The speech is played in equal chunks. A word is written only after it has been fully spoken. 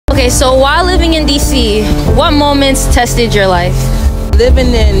Okay, so while living in DC, what moments tested your life? Living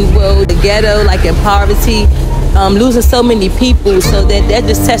in the ghetto, like in poverty, losing so many people, so that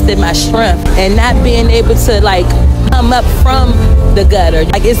just tested my strength, and not being able to like come up from the gutter.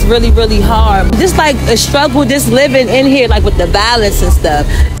 Like, it's really, really hard. Just like a struggle, just living in here, like with the violence and stuff.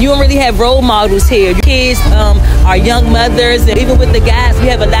 You don't really have role models here. Kids are young mothers, and even with the guys, we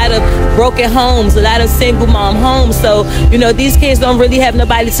have a lot of broken homes, a lot of single mom homes. So, you know, these kids don't really have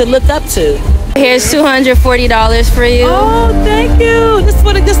nobody to look up to. Here's $240 for you. Oh, thank you. This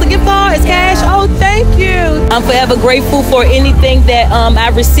is a gift card. It's cash. Oh, thank you. I'm forever grateful for anything that I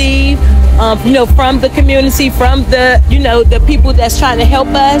receive, you know, from the community, from the, you know, the people that's trying to help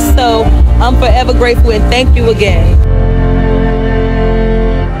us. So I'm forever grateful, and thank you again.